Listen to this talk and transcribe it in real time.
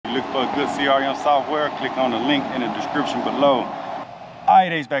for a good CRM software, click on the link in the description below.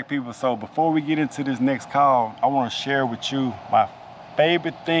 Alright, HVAC people, so before we get into this next call, I want to share with you my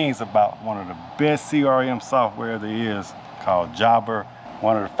favorite things about one of the best CRM software there is, called Jobber.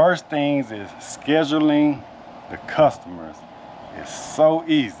 One of the first things is scheduling the customers. It's so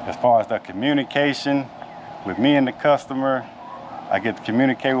easy as far as the communication with me and the customer. I get to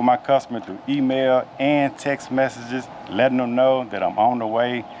communicate with my customer through email and text messages, letting them know that I'm on the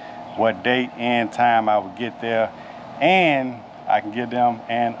way, what date and time I will get there, and I can give them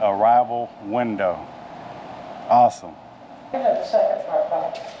an arrival window. Awesome. I know the second part,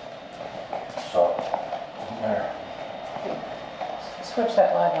 Bob. So, there. Switch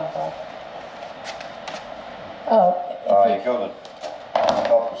that light on, Bob. Oh, You go to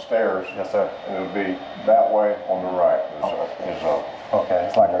up the stairs. Yes, sir. And it'll be that way on the right. Okay,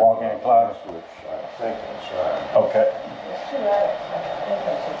 it's like a walk-in closet. Which I think that's right. Okay. there's two attics. I think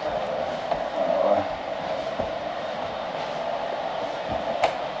that's it.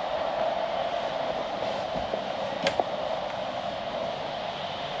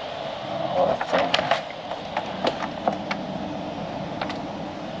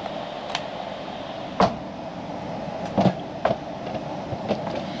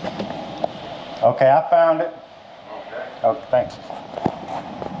 Okay, I found it. Okay. Okay, thanks.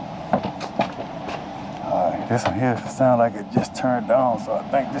 Alright, this one here sounds like it just turned on, so I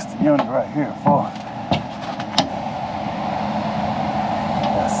think this is the unit right here for.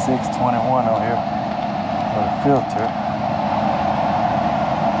 Got 621 on here for the filter.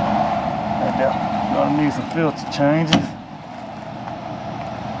 And definitely gonna need some filter changes.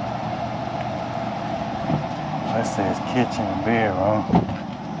 Let's say it's kitchen and bedroom.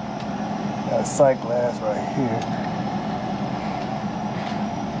 Got sight glass right here.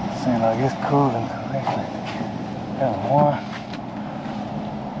 Seems like it's cooling correctly. And one,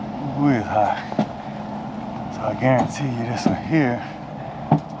 ooh, it's hot. So I guarantee you this one here,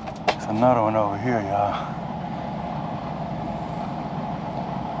 there's another one over here, y'all.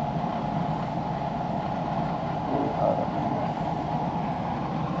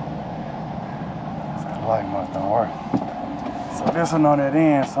 The light must don't work. So this one on that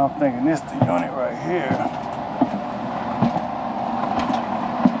end, so I'm thinking this the unit right here.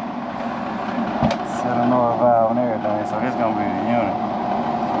 Set a NOR valve and everything, so this gonna be the unit.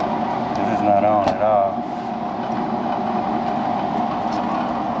 This is not on at all.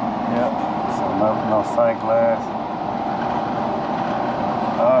 Yep, so no sight glass.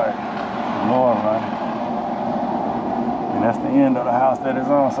 Alright, NOR running. And that's the end of the house that is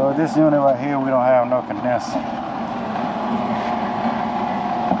on. So this unit right here, we don't have no condenser.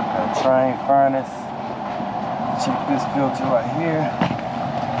 Train furnace. Check this filter right here.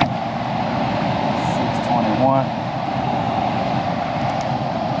 621.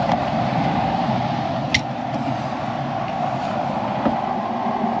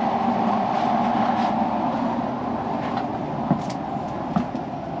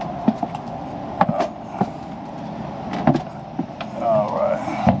 All right.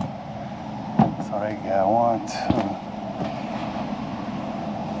 So they got 1, 2.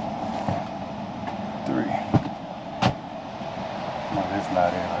 3. No, this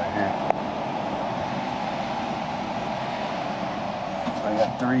not it right here. So I got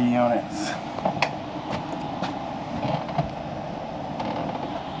 3 units.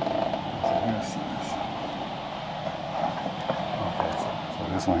 So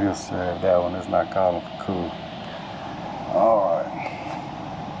this one here served that one. It's not calling for cool. All right.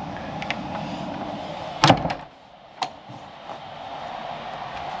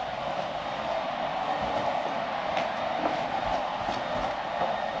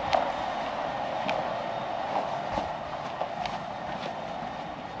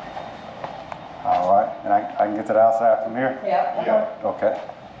 And I can get to the outside from here? Yeah. Yeah. Okay.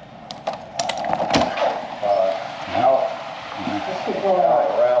 Now, Just keep going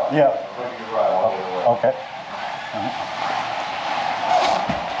on. around. Yeah. Look to your right all the way. Okay.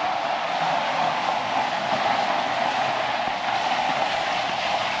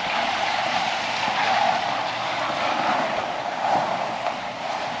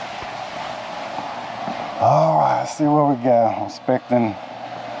 All right, let's see what we got. I'm expecting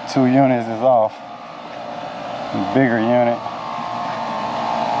 2 units is off. The bigger unit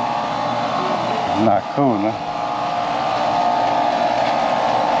is not cooling.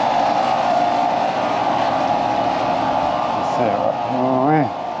 That's it right here.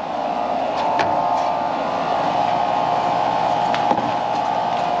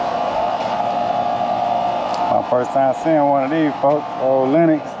 My first time seeing one of these, folks. Old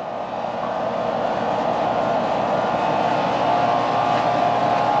Lennox.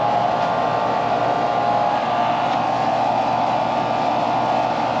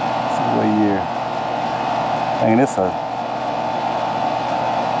 think this a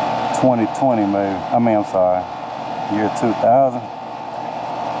 2020 maybe. I mean, I'm sorry, year 2000.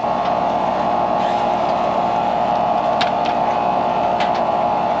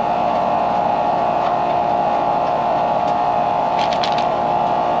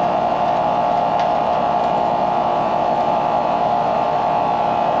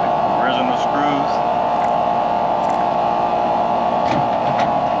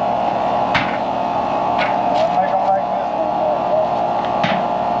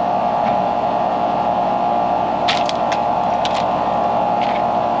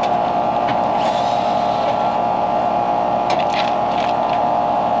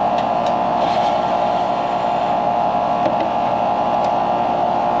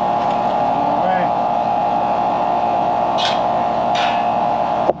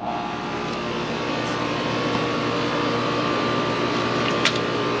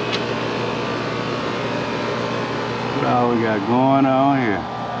 What we got going on here?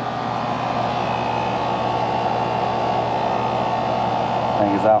 I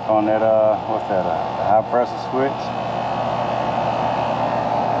think it's off on that, what's that, the high pressure switch?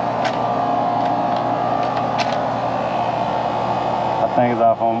 I think it's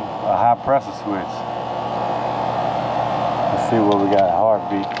off on a high pressure switch. Let's see what we got,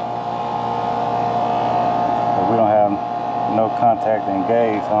 heartbeat. But we don't have no contact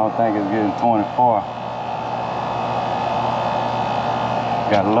engaged, so I don't think it's getting 24.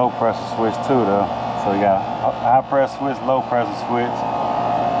 Got a low pressure switch too though. So we got a high pressure switch, low pressure switch.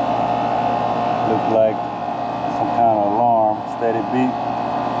 Looks like some kind of alarm, steady beat.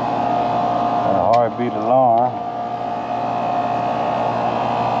 And a heartbeat alarm.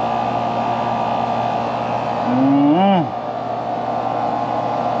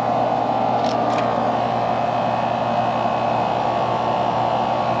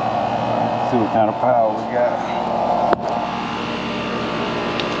 See what kind of power we got.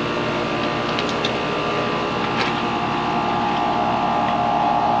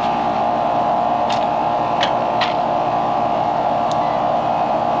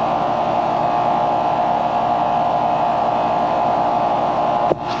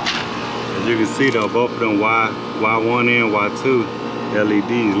 You can see though, both of them Y1 and Y2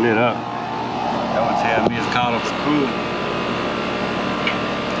 LEDs lit up. That would tell me it's caught up to cool.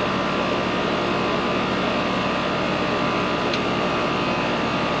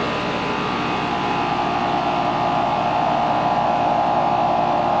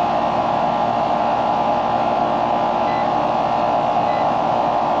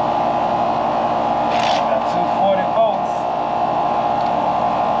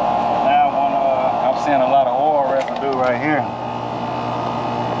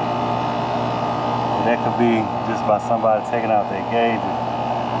 That could be just by somebody taking out their gauges.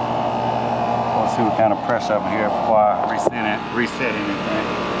 We'll see what kind of pressure up here before I reset anything.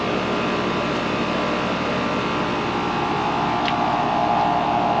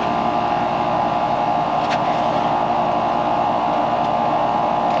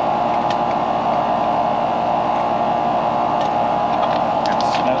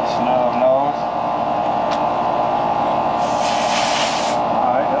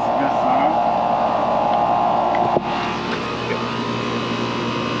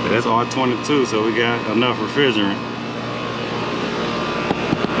 That's R22, so we got enough refrigerant.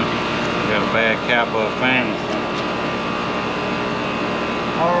 We got a bad cap of fans.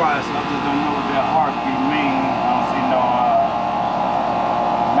 Alright, so I just don't know what that heartbeat means. I don't see no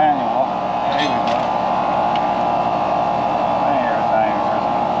manual. There we go.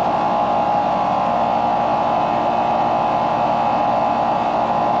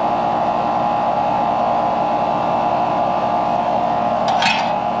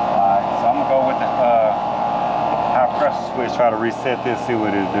 Switch, try to reset this, see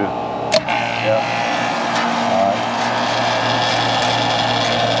what it'll do. Yeah. Alright.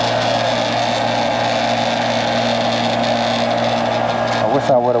 I wish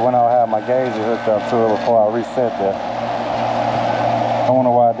I would have went out and had my gauges hooked up to it before I reset that. I don't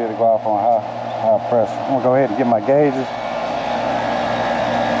know why I did it go off on high pressure. I'm gonna go ahead and get my gauges.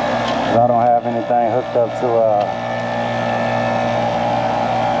 I don't have anything hooked up to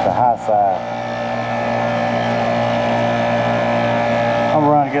the high side. I'm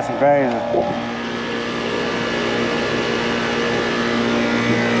gonna run and get some gauges.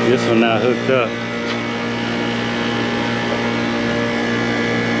 This one now hooked up.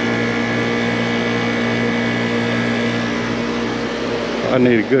 I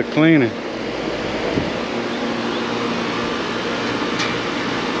need a good cleaning.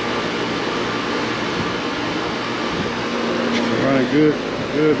 Running good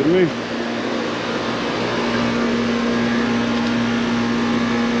to me.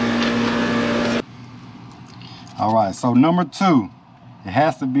 right, so number 2, it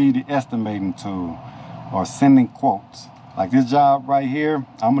has to be the estimating tool or sending quotes. Like this job right here,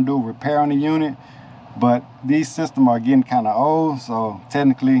 I'm gonna do a repair on the unit, but these systems are getting kind of old, so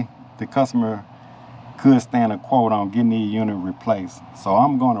technically the customer could stand a quote on getting the unit replaced. So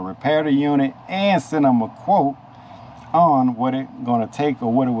I'm gonna repair the unit and send them a quote on what it's gonna take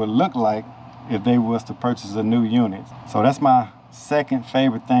or what it would look like if they was to purchase a new unit. So that's my second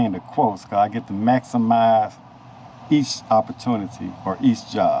favorite thing, the quotes, because I get to maximize each opportunity or each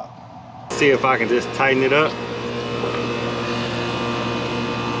job. See if I can just tighten it up.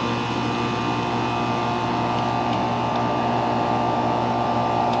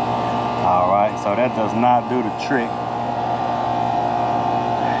 All right, so that does not do the trick.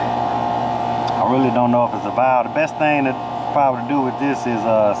 I really don't know if it's a valve. The best thing to probably do with this is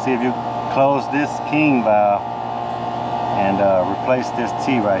see if you close this king valve and replace this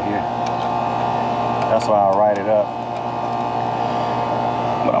T right here. That's why I write it up.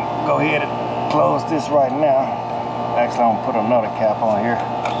 But I'm gonna go ahead and close this right now. Actually, I'm gonna put another cap on here.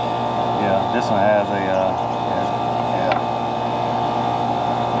 Yeah, this one has a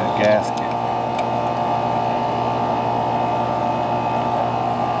gasket.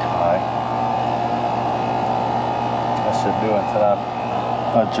 Alright. That should do it until I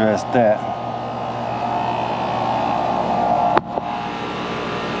address that.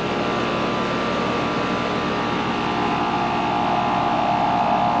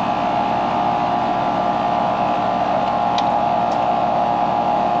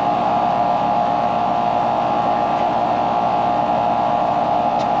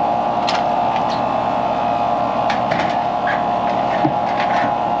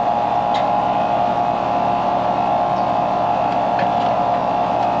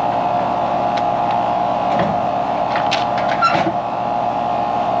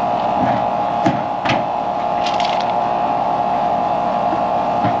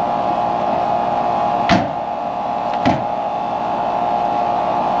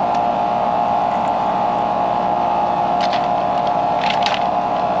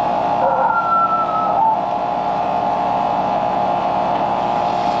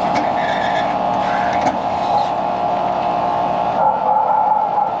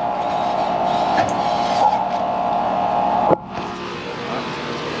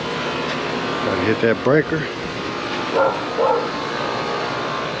 Hit that breaker.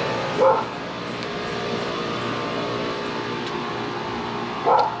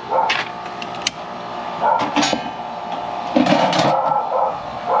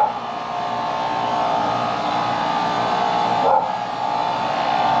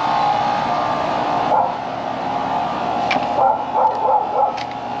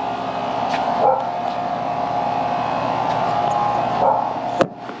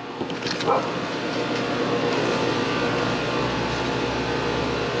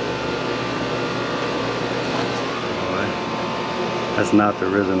 That's not the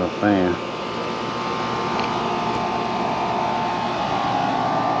original fan.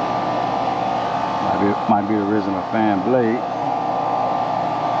 Might be the original fan blade.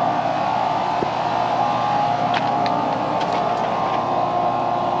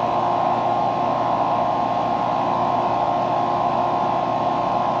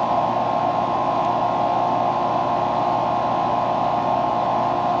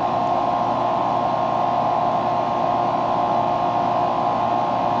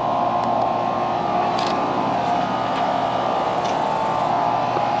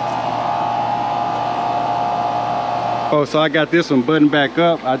 Oh, so I got this one buttoned back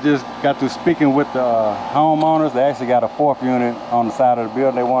up. I just got through speaking with the homeowners. They actually got a 4th unit on the side of the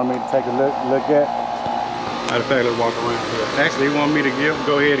building they wanted me to take a look at. Matter of fact, let's walk around here. Actually, they want me to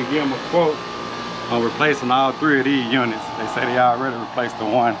go ahead and give them a quote on replacing all 3 of these units. They say they already replaced the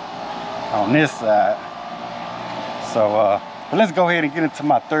one on this side. So, but let's go ahead and get into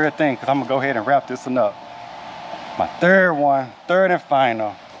my 3rd thing, because I'm gonna go ahead and wrap this one up. My 3rd one, 3rd and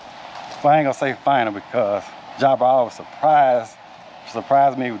final. Well, I ain't gonna say final because Jobber always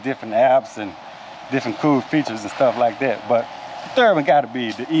surprised me with different apps and different cool features and stuff like that. But the 3rd one got to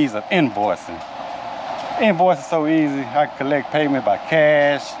be the ease of invoicing. Invoicing is so easy. I can collect payment by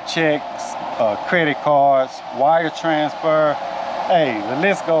cash, checks, credit cards, wire transfer. Hey, the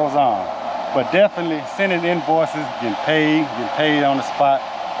list goes on. But definitely sending invoices, getting paid on the spot.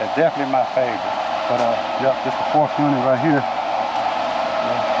 That's definitely my favorite. But yep, this is the 4th unit right here.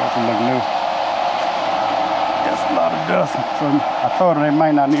 Doesn't look new. A lot of dust. So I told them they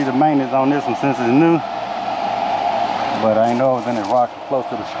might not need the maintenance on this one since it's new, but I know it was in the rock close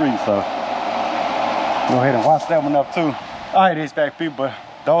to the street, so go ahead and wash that one up too. All right, HVAC people,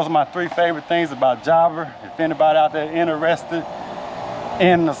 those are my 3 favorite things about Jobber. If anybody out there interested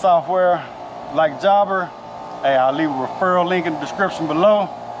in the software like Jobber, hey, I'll leave a referral link in the description below.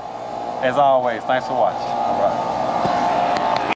 As always, thanks for watching.